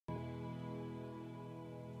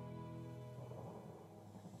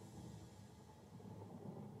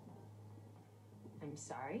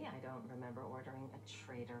sorry, I don't remember ordering a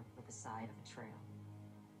traitor with the side of a trail.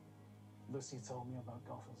 Lucy told me about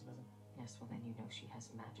Gothel's visit. Yes, well then you know she has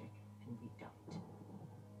magic, and we don't.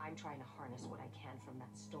 I'm trying to harness what I can from that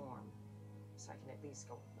storm, so I can at least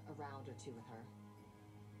go a round or two with her.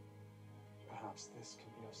 Perhaps this can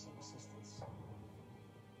be of some assistance.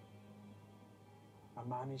 I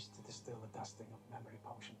managed to distill a dusting of memory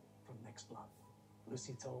potion from Nick's blood.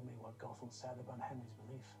 Lucy told me what Gothel said about Henry's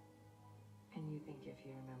belief. And you think if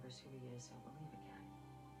he remembers who he is, he'll believe again?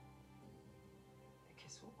 The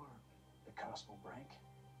kiss will work. The curse will break,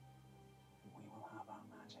 and we will have our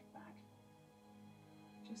magic back.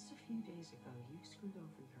 Just a few days ago, you screwed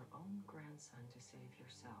over your own grandson to save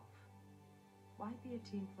yourself. Why be a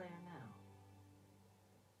team player now?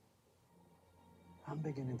 I'm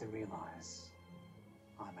beginning to realize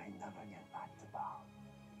I may never get back to Bow.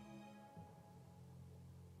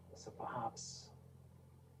 So perhaps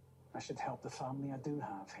I should help the family I do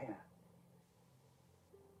have here.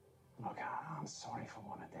 Look, I'm sorry for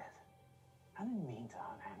what I did. I didn't mean to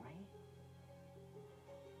hurt Henry.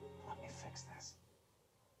 Let me fix this.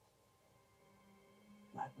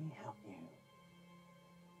 Let me help you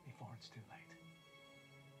before it's too late.